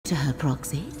to her,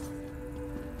 Proxy.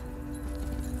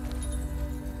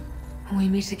 We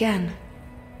meet again.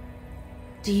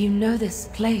 Do you know this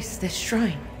place, this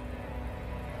shrine?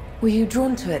 Were you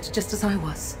drawn to it just as I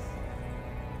was?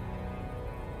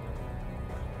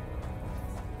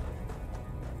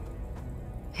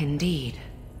 Indeed.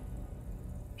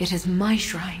 It is my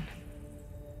shrine.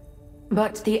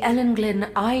 But the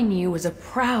Ellenglyn I knew was a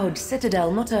proud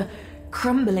citadel, not a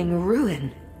crumbling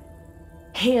ruin.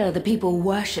 Here the people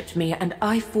worshipped me, and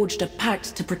I forged a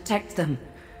pact to protect them,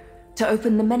 to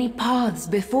open the many paths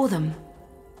before them.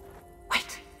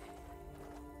 Wait.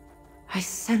 I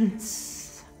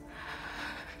sense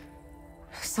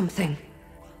something.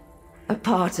 A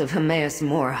part of Hermaeus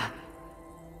Mora.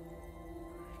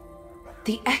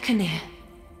 The Echenir.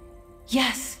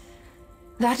 Yes,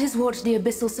 that is what the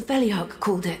Abyssal Cephaliarch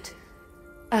called it.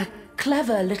 A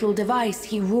clever little device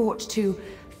he wrought to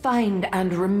find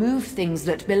and remove things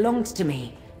that belonged to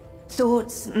me.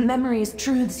 Thoughts, memories,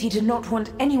 truths he did not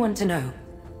want anyone to know.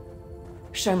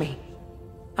 Show me.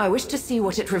 I wish to see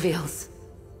what it reveals.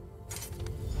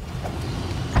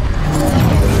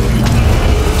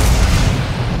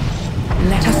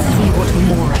 Let us see what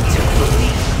Mora took from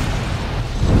me.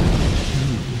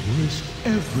 You risk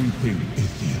everything,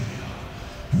 Etheria.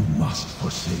 You must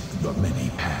forsake the many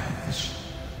paths.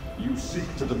 You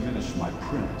seek to diminish my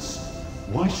prince.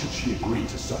 Why should she agree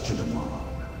to such a demand?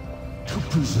 To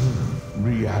preserve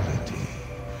reality.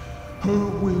 Her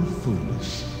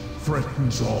willfulness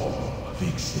threatens all of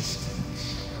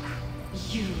existence.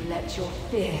 You let your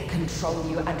fear control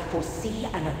you and foresee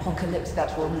an apocalypse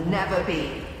that will never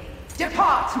be.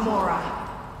 Depart, Mora!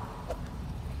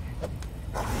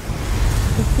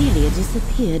 Ophelia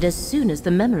disappeared as soon as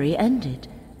the memory ended.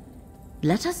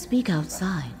 Let us speak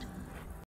outside.